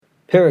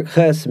Perak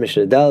Ches,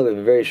 Mishnah Dal, we have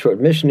a very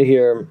short Mishnah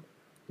here.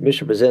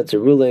 Mishnah presents a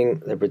ruling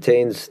that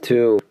pertains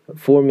to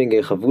forming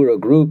a Chavura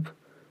group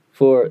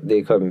for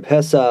the Korban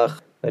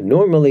Pesach. And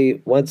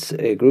normally, once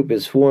a group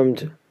is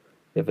formed,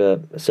 if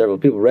several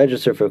people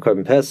register for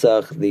Korban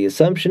Pesach, the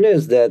assumption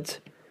is that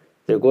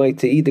they're going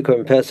to eat the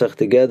Korban Pesach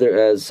together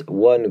as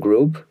one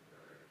group.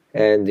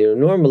 And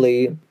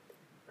normally,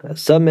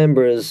 some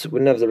members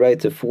wouldn't have the right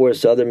to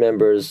force other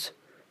members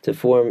to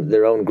form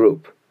their own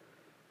group.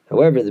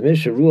 However, the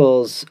Mishnah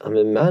rules,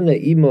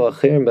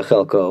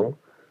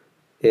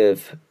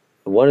 if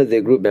one of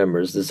the group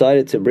members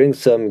decided to bring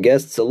some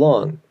guests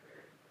along,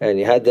 and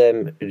you had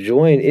them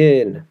join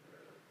in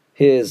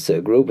his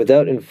group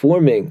without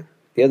informing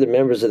the other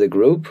members of the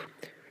group,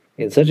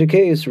 in such a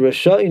case,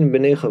 Rasha'in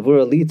b'nei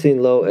chavura litin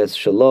lo es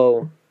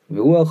shalo,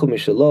 v'huachu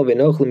mishalo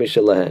v'enochlu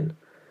mishalahen.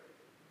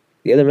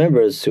 The other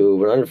members who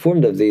were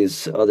uninformed of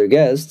these other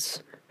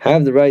guests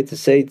have the right to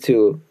say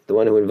to the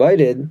one who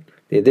invited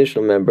the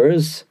additional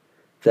members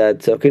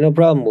that, okay, no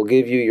problem, we'll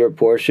give you your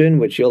portion,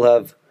 which you'll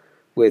have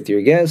with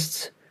your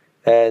guests,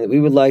 and we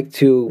would like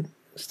to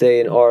stay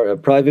in our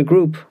private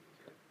group.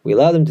 We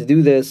allow them to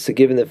do this,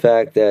 given the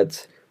fact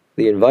that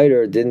the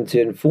inviter didn't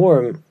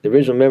inform the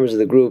original members of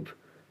the group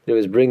that it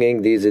was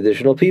bringing these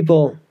additional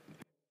people.